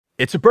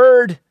It's a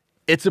bird.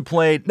 It's a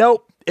plane.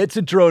 Nope. It's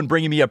a drone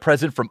bringing me a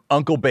present from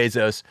Uncle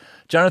Bezos.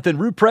 Jonathan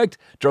Ruprecht,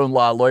 drone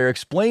law lawyer,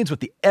 explains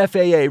what the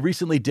FAA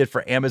recently did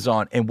for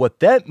Amazon and what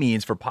that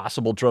means for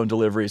possible drone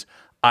deliveries.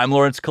 I'm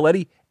Lawrence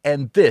Coletti,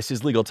 and this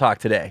is Legal Talk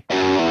Today.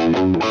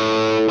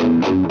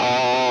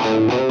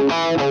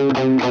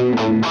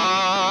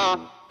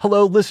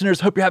 Hello,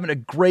 listeners. Hope you're having a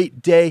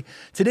great day.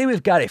 Today,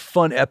 we've got a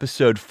fun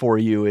episode for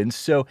you. And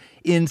so,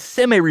 in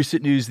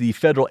semi-recent news, the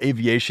Federal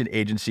Aviation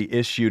Agency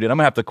issued, and I'm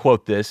going to have to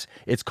quote this,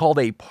 it's called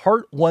a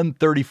Part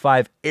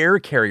 135 Air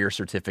Carrier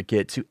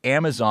Certificate to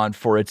Amazon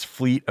for its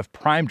fleet of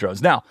Prime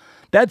drones. Now,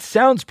 that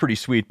sounds pretty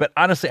sweet, but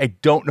honestly, I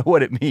don't know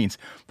what it means.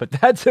 But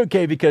that's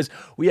okay because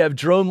we have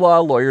drone law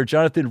lawyer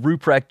Jonathan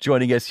Ruprecht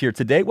joining us here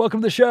today.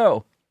 Welcome to the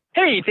show.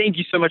 Hey, thank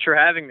you so much for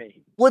having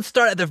me. Let's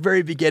start at the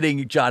very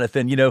beginning,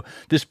 Jonathan. You know,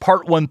 this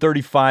Part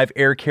 135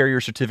 Air Carrier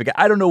Certificate,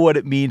 I don't know what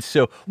it means.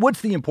 So what's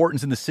the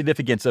importance and the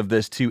significance of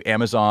this to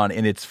Amazon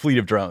and its fleet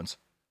of drones?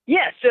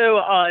 Yeah,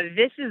 so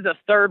this is the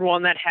third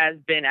one that has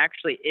been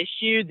actually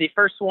issued. The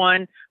first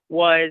one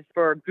was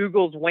for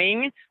Google's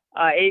Wing.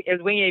 It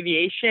was Wing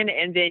Aviation,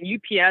 and then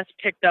UPS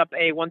picked up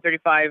a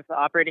 135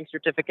 operating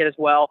certificate as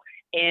well.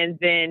 And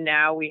then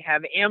now we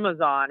have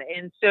Amazon.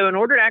 And so in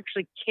order to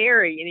actually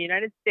carry in the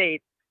United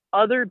States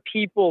other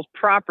people's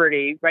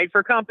property, right,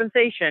 for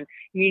compensation,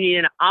 you need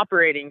an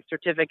operating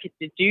certificate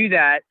to do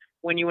that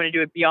when you want to do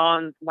it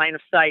beyond line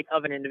of sight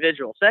of an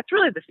individual. So that's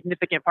really the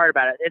significant part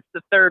about it. It's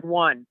the third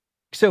one.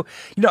 So,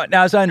 now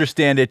as I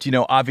understand it,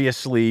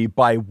 obviously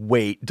by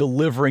weight,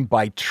 delivering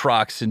by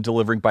trucks and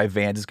delivering by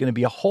vans is going to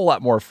be a whole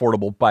lot more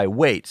affordable by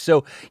weight.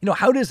 So,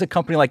 how does a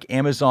company like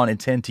Amazon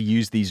intend to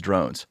use these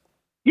drones?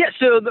 Yeah,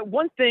 so the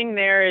one thing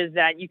there is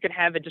that you could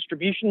have a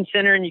distribution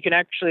center and you can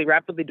actually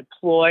rapidly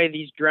deploy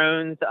these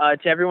drones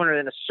to everyone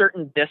within a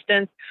certain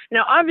distance.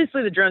 Now,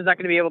 obviously, the drone's not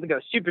going to be able to go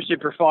super,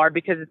 super far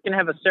because it's going to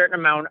have a certain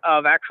amount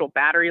of actual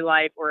battery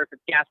life, or if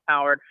it's gas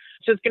powered.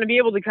 So it's going to be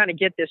able to kind of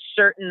get this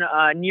certain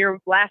near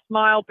last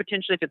mile,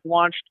 potentially if it's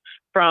launched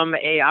from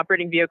a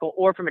operating vehicle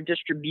or from a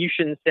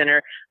distribution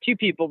center to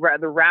people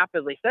rather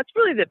rapidly. So that's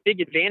really the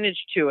big advantage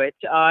to it,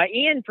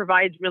 and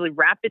provides really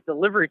rapid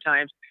delivery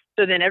times.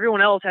 So then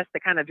everyone else has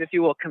to kind of, if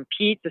you will,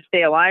 compete to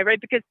stay alive, right?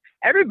 Because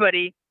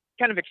everybody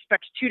kind of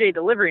expects 2-day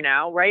delivery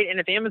now, right? And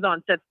if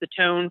Amazon sets the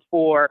tone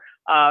for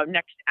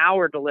next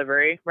hour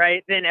delivery,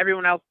 right, then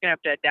everyone else is going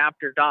to have to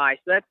adapt or die.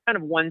 So that's kind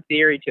of one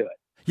theory to it.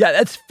 Yeah,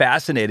 that's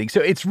fascinating.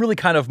 So it's really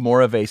kind of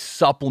more of a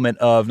supplement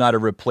of, not a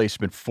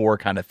replacement for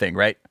kind of thing,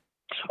 right?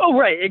 Oh,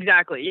 right.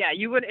 Exactly. Yeah.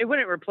 It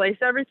wouldn't replace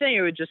everything.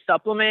 It would just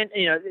supplement,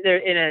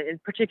 in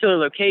particular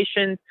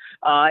locations.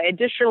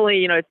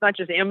 Additionally, it's not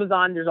just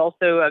Amazon. There's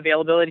also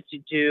availability to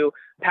do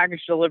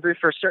package delivery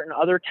for certain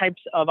other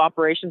types of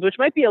operations, which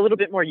might be a little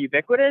bit more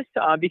ubiquitous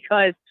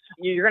because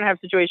you're going to have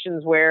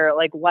situations where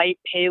like light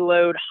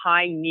payload,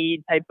 high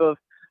need type of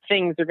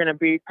things are going to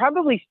be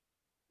probably,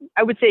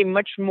 I would say,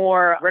 much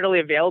more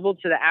readily available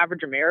to the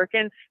average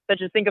American,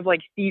 such as think of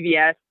like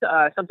CVS,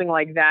 something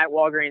like that,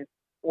 Walgreens,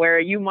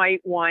 where you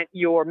might want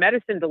your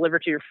medicine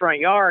delivered to your front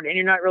yard and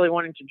you're not really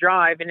wanting to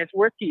drive, and it's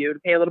worth to you to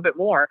pay a little bit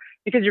more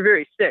because you're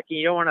very sick and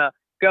you don't want to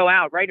go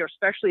out, right? Or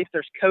especially if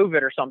there's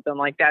COVID or something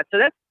like that. So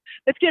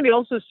that's going to be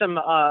also some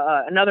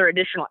another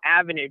additional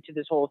avenue to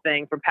this whole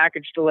thing for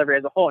package delivery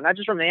as a whole, not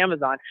just from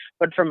Amazon,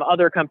 but from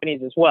other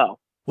companies as well.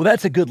 Well,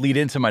 that's a good lead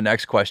into my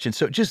next question.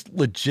 So just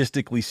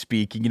logistically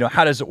speaking,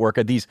 how does it work?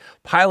 Are these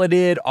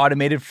piloted,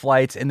 automated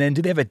flights? And then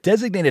do they have a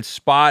designated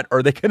spot, or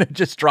are they going to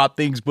just drop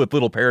things with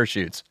little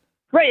parachutes?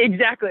 Right,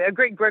 exactly. A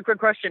great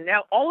question.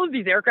 Now, all of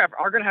these aircraft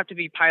are going to have to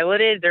be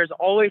piloted. There's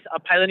always a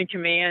piloting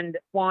command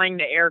flying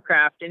the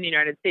aircraft in the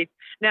United States.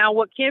 Now,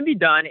 what can be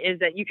done is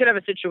that you could have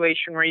a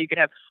situation where you could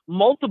have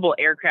multiple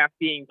aircraft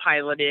being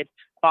piloted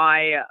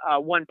by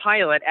one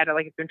pilot at a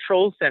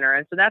control center.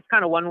 And so that's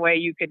kind of one way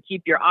you could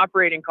keep your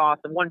operating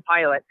costs of one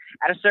pilot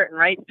at a certain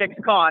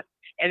fixed cost,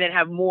 and then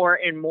have more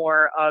and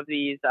more of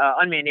these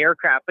unmanned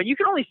aircraft. But you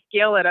can only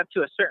scale it up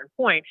to a certain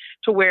point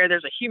to where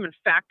there's a human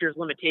factors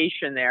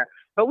limitation there.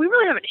 But we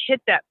really haven't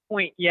hit that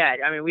point yet.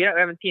 I mean, we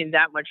haven't seen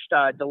that much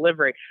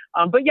delivery.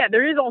 But yeah,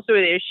 there is also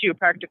the issue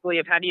practically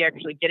of how do you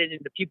actually get it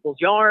into people's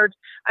yards.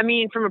 I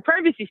mean, from a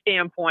privacy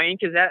standpoint,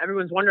 because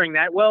everyone's wondering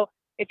that, well,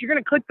 if you're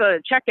going to click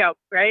the checkout,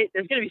 right,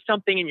 there's going to be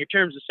something in your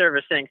terms of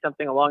service saying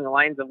something along the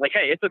lines of like,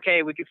 hey, it's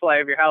okay, we can fly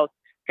over your house,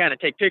 kind of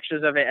take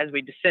pictures of it as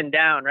we descend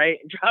down, right,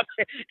 and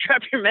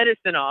drop your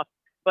medicine off.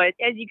 But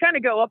as you kind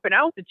of go up in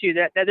altitude,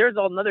 that there's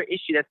another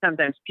issue that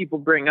sometimes people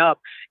bring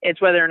up.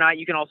 It's whether or not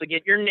you can also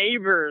get your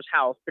neighbor's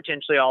house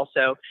potentially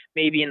also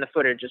maybe in the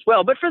footage as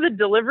well. But for the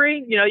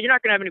delivery, you're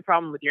not going to have any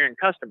problem with your end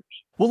customers.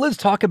 Well, let's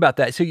talk about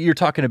that. So you're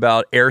talking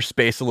about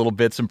airspace a little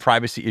bit, some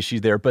privacy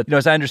issues there. But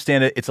as I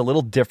understand it, it's a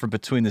little different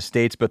between the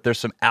states, but there's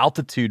some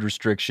altitude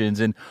restrictions.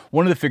 And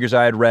one of the figures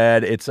I had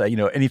read, it's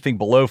anything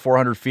below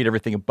 400 feet,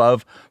 everything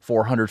above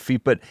 400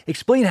 feet. But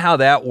explain how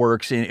that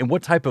works and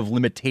what type of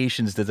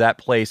limitations does that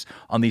place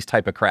on these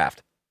type of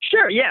craft?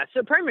 Sure. Yeah.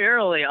 So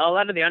primarily, a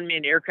lot of the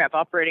unmanned aircraft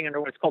operating under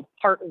what's called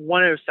Part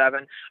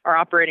 107 are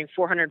operating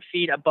 400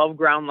 feet above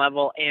ground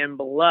level and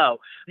below.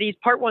 These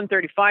Part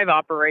 135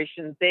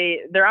 operations,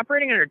 they're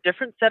operating under a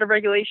different set of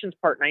regulations,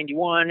 Part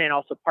 91 and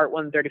also Part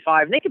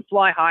 135. And they can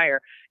fly higher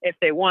if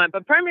they want,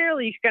 but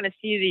primarily you kind of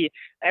see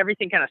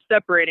everything kind of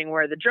separating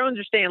where the drones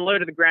are staying low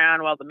to the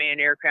ground while the manned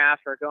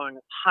aircraft are going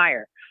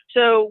higher.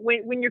 So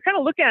when you're kind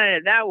of looking at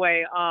it that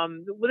way, well,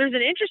 there's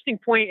an interesting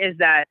point is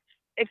that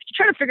if you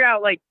try to figure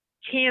out like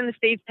can the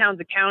states, towns,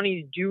 and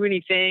counties do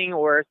anything,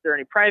 or is there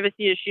any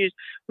privacy issues?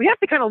 We have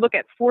to kind of look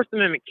at Fourth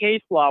Amendment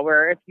case law,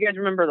 where if you guys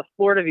remember the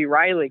Florida v.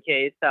 Riley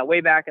case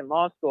way back in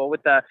law school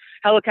with the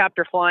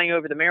helicopter flying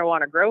over the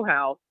marijuana grow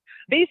house,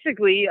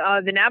 basically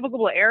the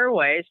navigable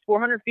airway is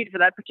 400 feet for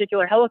that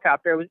particular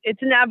helicopter.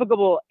 It's a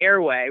navigable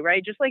airway,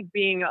 right? Just like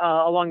being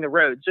along the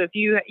road. So if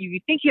you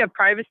think you have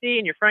privacy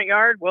in your front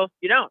yard, well,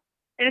 you don't.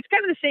 And it's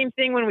kind of the same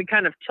thing when we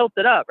kind of tilt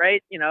it up,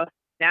 right?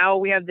 Now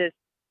we have this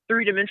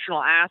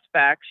three-dimensional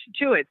aspects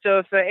to it. So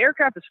if an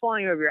aircraft is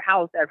flying over your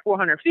house at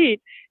 400 feet,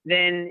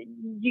 then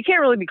you can't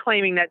really be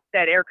claiming that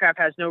that aircraft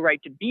has no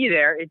right to be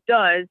there. It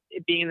does,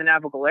 it being in the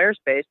navigable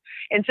airspace.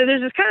 And so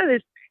there's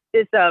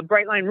this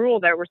bright line rule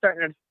that we're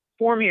starting to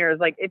form here is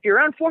like, if you're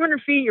around 400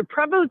 feet, you're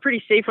probably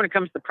pretty safe when it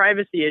comes to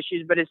privacy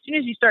issues. But as soon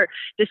as you start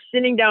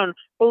descending down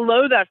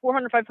below that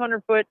 400,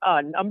 500 foot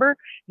number,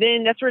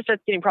 then that's where it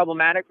starts getting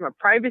problematic from a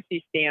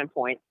privacy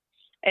standpoint.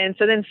 And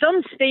so then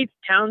some states,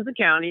 towns, and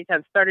counties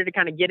have started to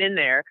kind of get in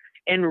there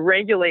and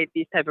regulate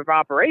these type of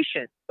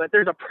operations. But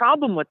there's a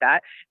problem with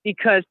that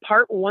because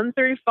Part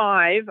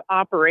 135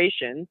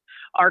 operations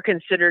are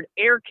considered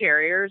air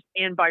carriers,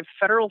 and by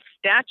federal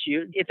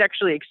statute, it's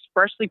actually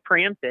expressly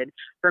preempted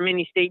from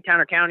any state, town,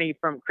 or county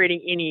from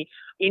creating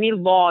any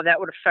law that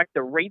would affect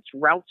the rates,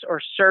 routes,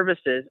 or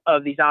services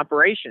of these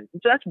operations.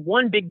 And so that's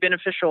one big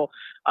beneficial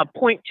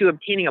point to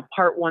obtaining a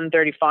Part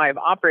 135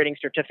 operating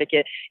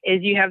certificate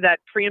is you have that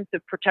preemptive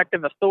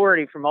protective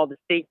authority from all the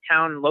state,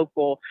 town, and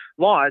local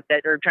laws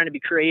that are trying to be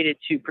created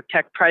to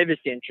protect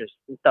privacy interests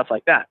and stuff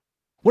like that.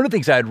 One of the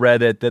things I had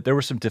read that there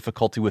was some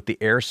difficulty with the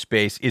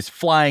airspace is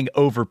flying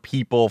over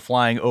people,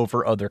 flying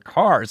over other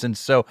cars. And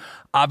so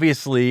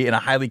obviously in a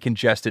highly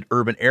congested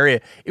urban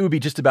area, it would be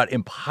just about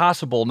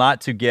impossible not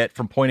to get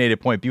from point A to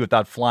point B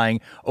without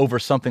flying over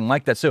something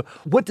like that. So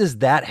what does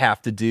that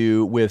have to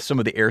do with some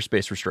of the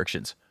airspace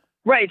restrictions?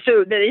 Right.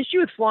 So the issue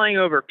with flying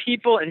over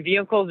people and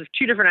vehicles is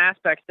two different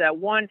aspects. That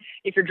one,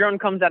 if your drone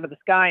comes out of the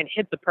sky and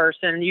hits a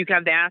person, you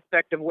have the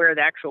aspect of where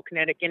the actual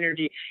kinetic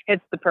energy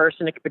hits the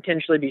person. It could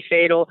potentially be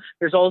fatal.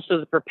 There's also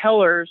the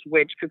propellers,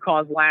 which could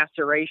cause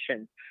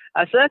laceration.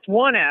 So that's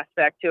one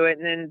aspect to it.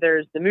 And then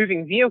there's the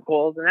moving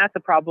vehicles, and that's a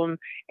problem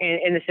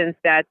in the sense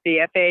that the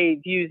FAA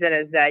views it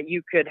as that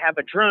you could have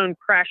a drone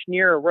crash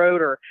near a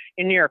road or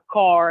near a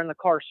car, and the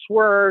car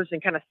swerves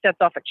and kind of sets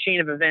off a chain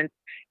of events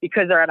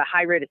because they're at a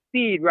high rate of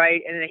speed,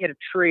 right? And then they hit a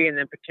tree and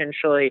then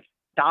potentially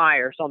die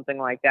or something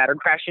like that, or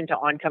crash into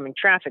oncoming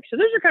traffic. So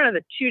those are kind of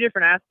the two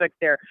different aspects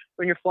there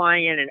when you're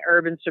flying in an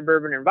urban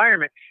suburban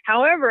environment.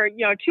 However,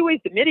 two ways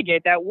to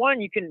mitigate that.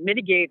 One, you can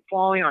mitigate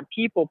falling on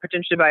people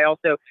potentially by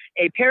also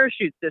a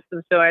parachute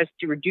system so as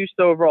to reduce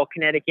the overall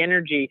kinetic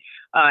energy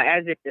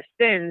as it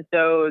descends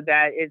so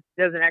that it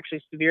doesn't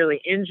actually severely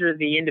injure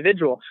the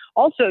individual.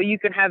 Also, you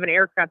can have an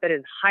aircraft that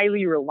is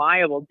highly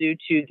reliable due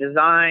to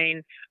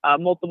design,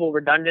 multiple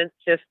redundant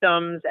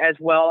systems, as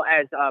well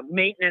as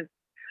maintenance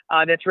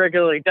that's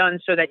regularly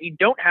done so that you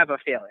don't have a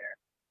failure.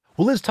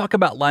 Well, let's talk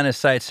about line of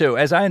sight. So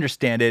as I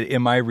understand it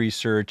in my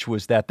research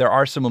was that there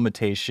are some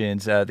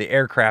limitations. The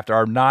aircraft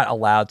are not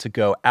allowed to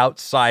go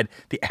outside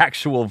the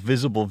actual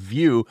visible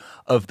view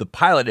of the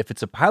pilot if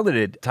it's a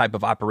piloted type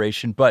of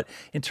operation. But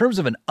in terms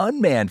of an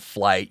unmanned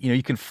flight,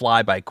 you can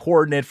fly by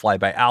coordinate, fly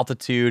by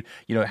altitude,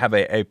 have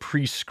a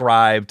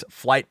prescribed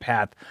flight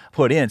path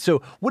put in.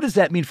 So what does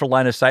that mean for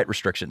line of sight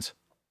restrictions?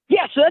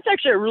 Yeah, so that's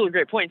actually a really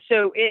great point.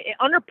 So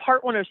under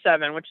Part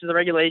 107, which is the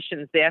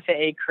regulations the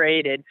FAA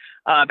created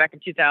back in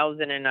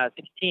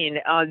 2016,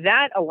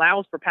 that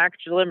allows for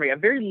package delivery, a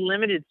very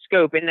limited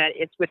scope in that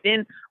it's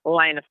within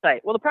line of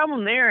sight. Well, the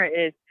problem there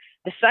is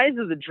the size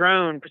of the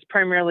drone is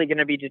primarily going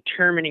to be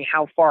determining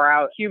how far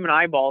out human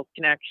eyeballs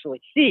can actually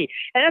see.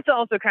 And that's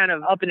also kind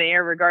of up in the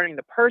air regarding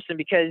the person,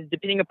 because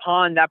depending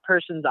upon that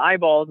person's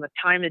eyeballs and the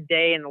time of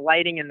day and the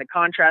lighting and the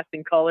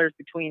contrasting colors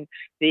between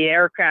the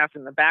aircraft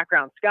and the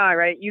background sky,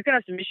 right, you can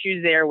have some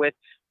issues there with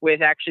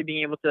actually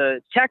being able to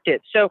detect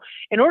it. So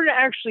in order to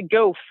actually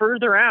go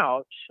further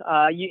out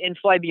and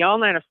fly beyond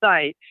line of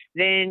sight,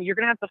 then you're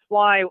going to have to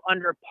fly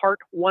under Part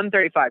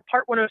 135.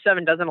 Part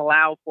 107 doesn't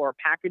allow for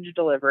package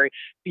delivery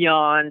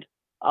beyond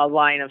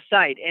line of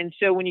sight. And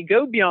so when you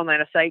go beyond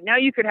line of sight, now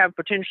you could have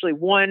potentially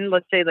one,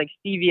 let's say like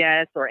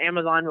CVS or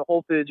Amazon or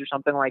Whole Foods or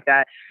something like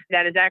that,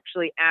 that is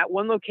actually at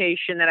one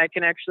location that I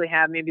can actually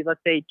have maybe, let's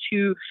say,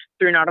 2-3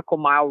 nautical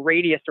mile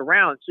radius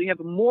around. So you have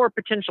more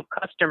potential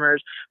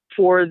customers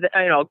for the,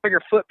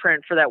 bigger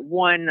footprint for that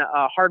one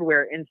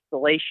hardware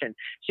installation.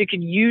 So you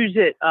can use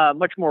it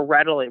much more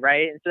readily,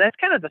 right? And so that's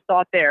kind of the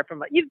thought there.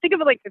 You think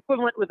of it like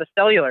equivalent with a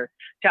cellular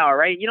tower,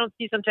 right? You don't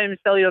see sometimes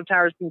cellular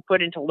towers being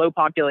put into low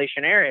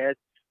population areas,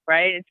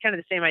 right? It's kind of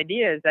the same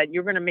idea, is that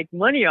you're going to make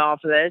money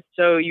off of this.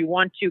 So you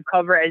want to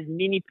cover as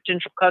many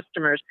potential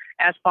customers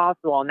as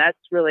possible. And that's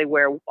really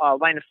where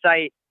line of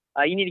sight,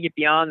 you need to get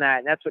beyond that.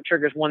 And that's what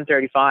triggers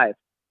 135.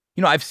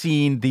 I've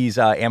seen these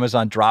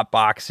Amazon drop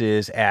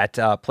boxes at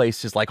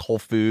places like Whole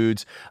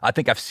Foods. I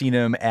think I've seen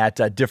them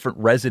at different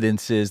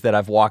residences that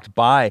I've walked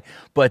by.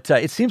 But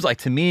it seems like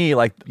to me,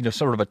 like,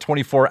 sort of a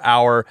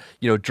 24-hour,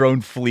 drone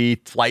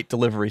flight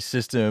delivery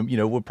system,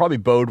 would probably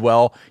bode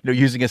well,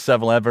 using a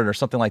 7-Eleven or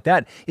something like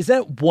that. Is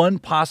that one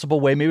possible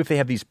way? Maybe if they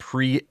have these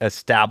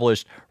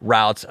pre-established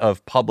routes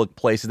of public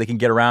places, they can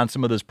get around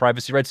some of those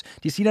privacy rights. Do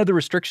you see any other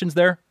restrictions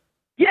there?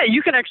 Yeah,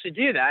 you can actually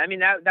do that. I mean,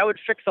 that would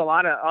fix a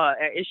lot of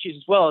issues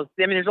as well.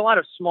 I mean, there's a lot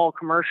of small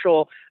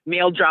commercial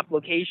mail drop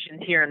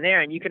locations here and there,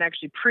 and you can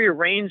actually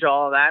prearrange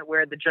all of that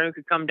where the drone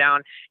could come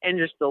down and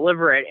just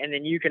deliver it, and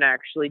then you can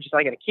actually, just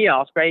like at a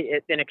kiosk, right,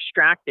 then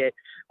extract it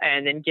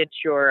and then get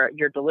your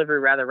delivery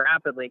rather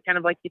rapidly. Kind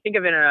of like you think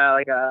of it in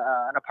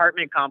an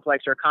apartment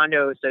complex or a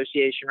condo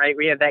association, right,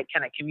 where you have that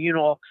kind of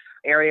communal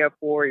area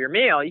for your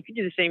mail. You can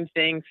do the same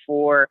thing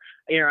for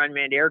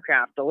unmanned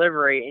aircraft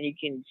delivery, and you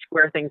can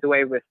square things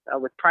away with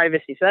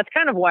privacy. So that's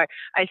kind of why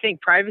I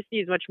think privacy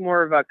is much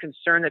more of a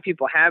concern that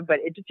people have, but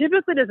it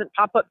typically doesn't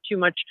pop up too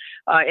much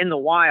in the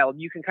wild.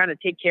 You can kind of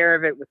take care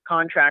of it with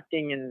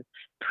contracting and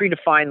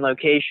predefined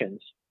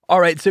locations. All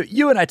right, so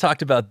you and I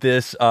talked about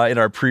this in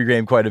our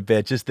pregame quite a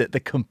bit, just the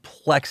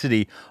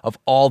complexity of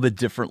all the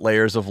different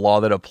layers of law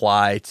that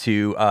apply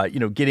to,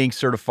 getting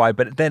certified,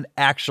 but then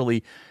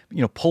actually,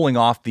 pulling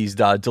off these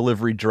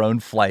delivery drone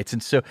flights.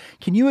 And so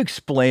can you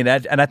explain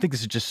that? And I think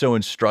this is just so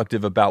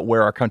instructive about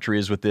where our country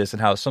is with this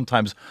and how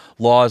sometimes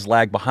laws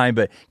lag behind,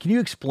 but can you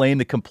explain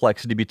the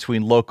complexity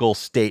between local,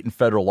 state, and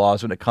federal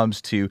laws when it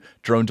comes to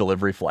drone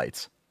delivery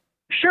flights?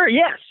 Sure.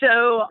 Yeah.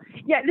 So,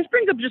 this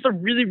brings up just a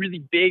really,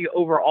 really big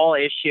overall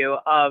issue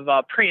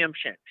of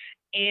preemption.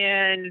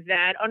 And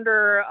that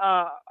under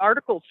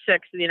Article 6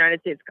 of the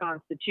United States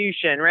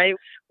Constitution, right,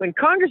 when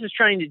Congress is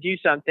trying to do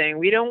something,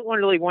 we don't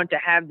really want to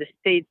have the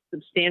states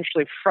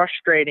substantially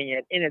frustrating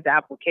it in its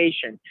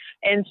application.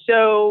 And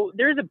so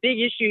there's a big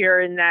issue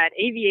here in that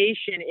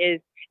aviation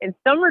is, in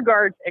some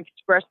regards,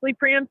 expressly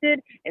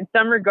preempted, in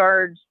some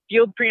regards,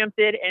 field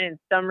preempted, and in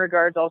some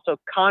regards, also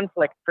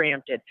conflict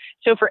preempted.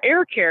 So for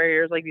air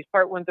carriers, like these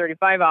Part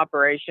 135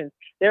 operations,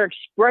 they're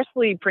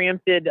expressly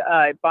preempted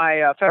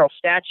by federal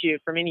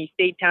statute from any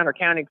state, town, or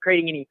county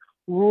creating any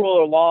rule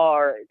or law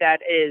that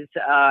is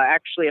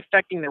actually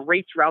affecting the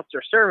rates, routes,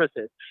 or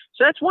services.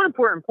 So that's one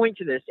important point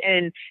to this.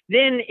 And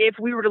then if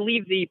we were to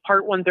leave the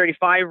Part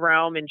 135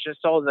 realm and just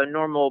all the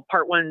normal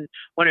Part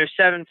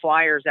 107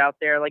 flyers out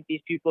there, like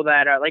these people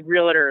that are like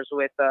realtors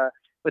with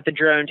the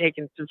drone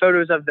taking some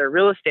photos of their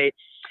real estate,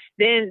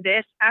 then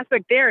this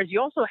aspect there is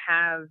you also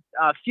have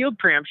field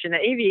preemption.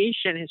 That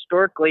aviation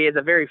historically is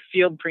a very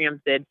field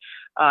preempted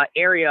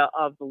area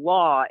of the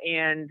law.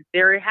 And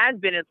there has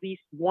been at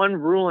least one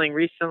ruling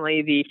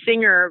recently, the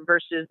Singer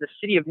versus the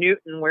City of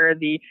Newton, where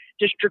the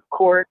District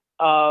Court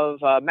of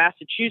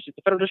Massachusetts,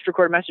 the Federal District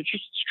Court of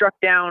Massachusetts, struck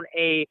down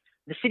the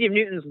City of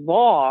Newton's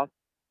law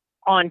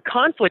on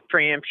conflict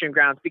preemption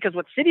grounds, because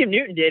what City of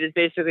Newton did is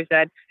basically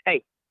said,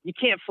 hey, you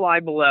can't fly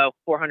below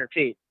 400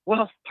 feet.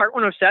 Well, Part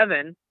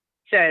 107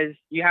 says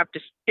you have to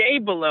stay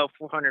below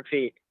 400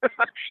 feet.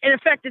 In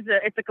effect,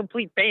 it's a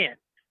complete ban,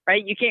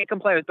 right? You can't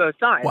comply with both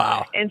sides.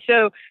 Wow. And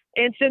so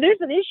there's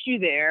an issue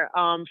there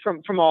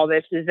from all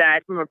this, is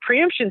that from a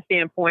preemption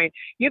standpoint,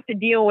 you have to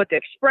deal with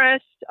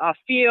express,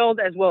 field,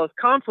 as well as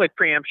conflict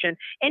preemption.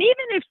 And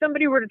even if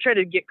somebody were to try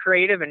to get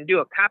creative and do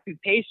a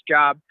copy-paste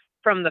job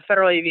from the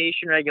federal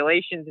aviation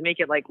regulations and make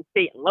it like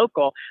state and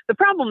local, the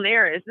problem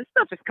there is this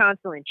stuff is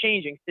constantly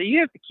changing. So you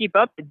have to keep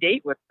up to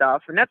date with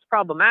stuff. And that's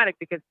problematic,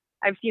 because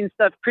I've seen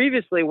stuff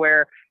previously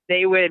where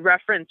they would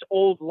reference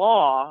old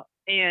law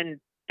and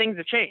things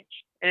have changed.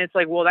 And it's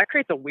like, well, that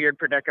creates a weird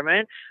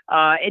predicament.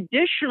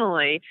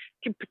 Additionally,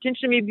 can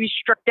potentially maybe be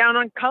struck down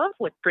on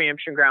conflict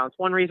preemption grounds.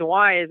 One reason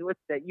why is with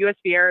the US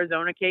v.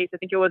 Arizona case, I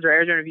think it was, or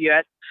Arizona v.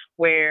 US,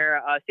 where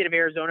state of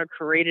Arizona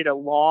created a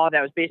law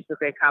that was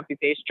basically a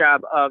copy-paste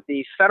job of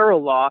the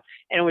federal law,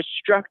 and it was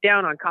struck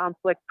down on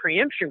conflict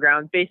preemption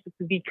grounds,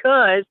 basically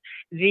because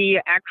the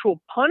actual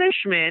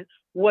punishment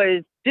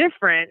was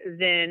different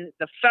than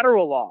the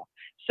federal law.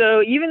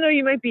 So even though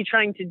you might be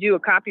trying to do a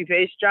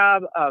copy-paste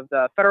job of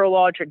the federal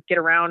law to get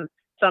around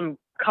some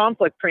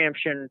conflict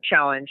preemption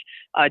challenge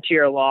to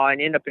your law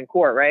and end up in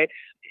court, right?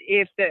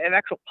 If the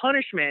actual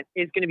punishment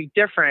is going to be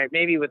different,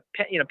 maybe with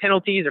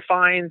penalties or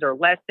fines or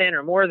less than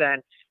or more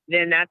than,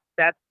 then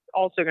that's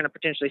also going to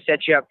potentially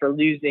set you up for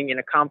losing in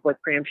a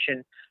conflict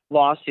preemption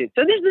lawsuit.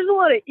 So there's a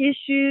lot of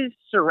issues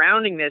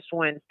surrounding this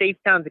when states,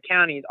 towns, and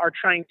counties are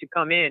trying to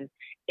come in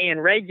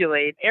and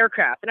regulate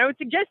aircraft. And I would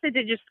suggest that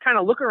they just kind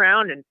of look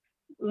around and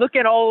look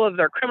at all of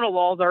their criminal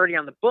laws already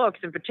on the books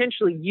and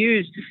potentially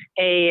use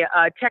a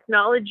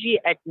technology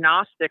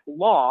agnostic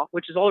law,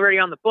 which is already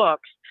on the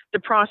books, to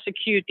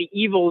prosecute the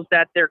evils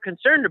that they're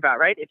concerned about,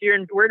 right? If you're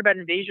worried about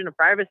invasion of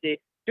privacy,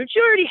 don't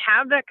you already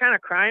have that kind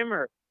of crime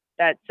or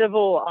that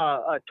civil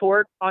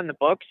tort on the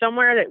book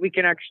somewhere that we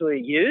can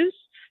actually use?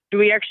 Do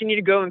we actually need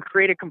to go and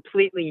create a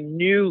completely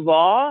new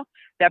law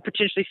that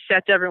potentially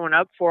sets everyone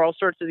up for all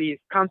sorts of these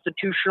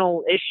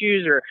constitutional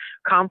issues or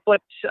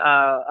conflict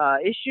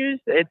issues?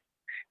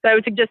 So I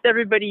would suggest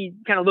everybody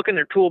kind of look in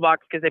their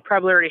toolbox because they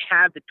probably already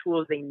have the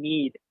tools they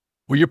need.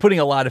 Well, you're putting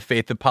a lot of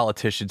faith in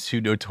politicians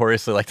who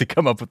notoriously like to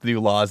come up with new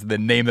laws and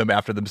then name them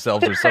after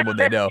themselves or someone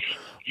they know.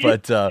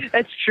 But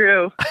that's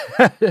true.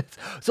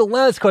 So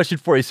last question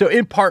for you. So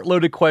in part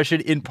loaded question,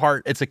 in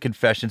part it's a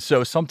confession.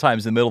 So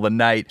sometimes in the middle of the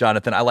night,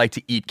 Jonathan, I like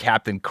to eat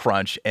Captain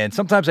Crunch, and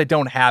sometimes I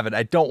don't have it.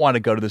 I don't want to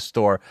go to the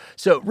store.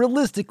 So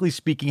realistically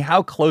speaking,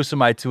 how close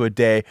am I to a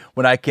day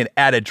when I can,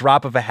 at a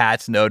drop of a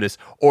hat's notice,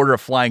 order a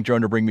flying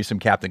drone to bring me some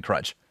Captain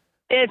Crunch?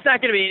 It's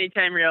not going to be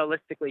anytime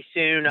realistically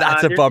soon.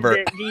 That's a bummer.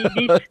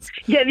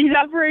 These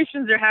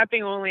operations are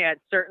happening only at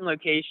certain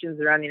locations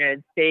around the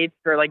United States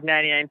for like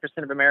 99%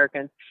 of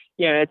Americans.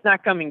 It's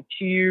not coming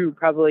to you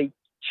probably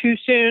too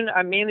soon,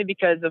 mainly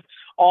because of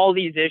all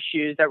these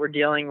issues that we're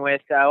dealing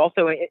with.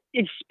 Also,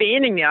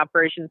 expanding the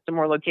operations to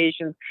more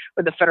locations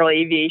with the Federal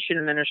Aviation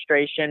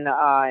Administration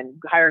and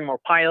hiring more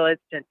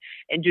pilots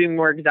and doing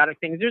more exotic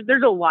things.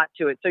 There's a lot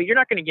to it. So you're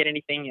not going to get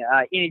anything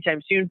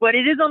anytime soon, but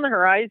it is on the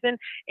horizon,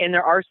 and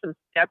there are some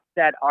steps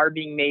that are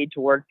being made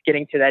towards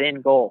getting to that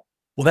end goal.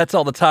 Well, that's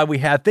all the time we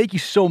have. Thank you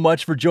so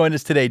much for joining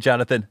us today,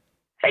 Jonathan.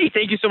 Hey,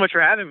 thank you so much for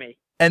having me.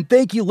 And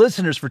thank you,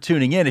 listeners, for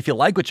tuning in. If you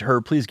like what you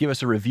heard, please give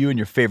us a review in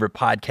your favorite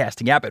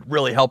podcasting app. It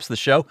really helps the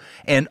show.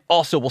 And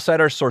also, we'll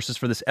cite our sources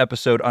for this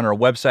episode on our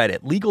website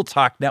at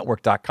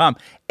LegalTalkNetwork.com.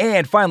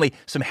 And finally,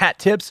 some hat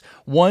tips.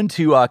 One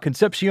to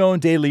Concepcion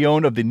de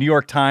Leon of the New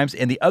York Times,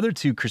 and the other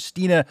to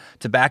Christina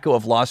Tobacco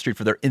of Law Street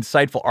for their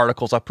insightful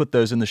articles. I'll put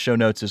those in the show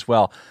notes as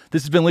well.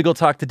 This has been Legal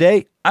Talk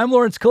Today. I'm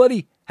Lawrence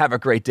Coletti. Have a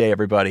great day,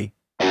 everybody.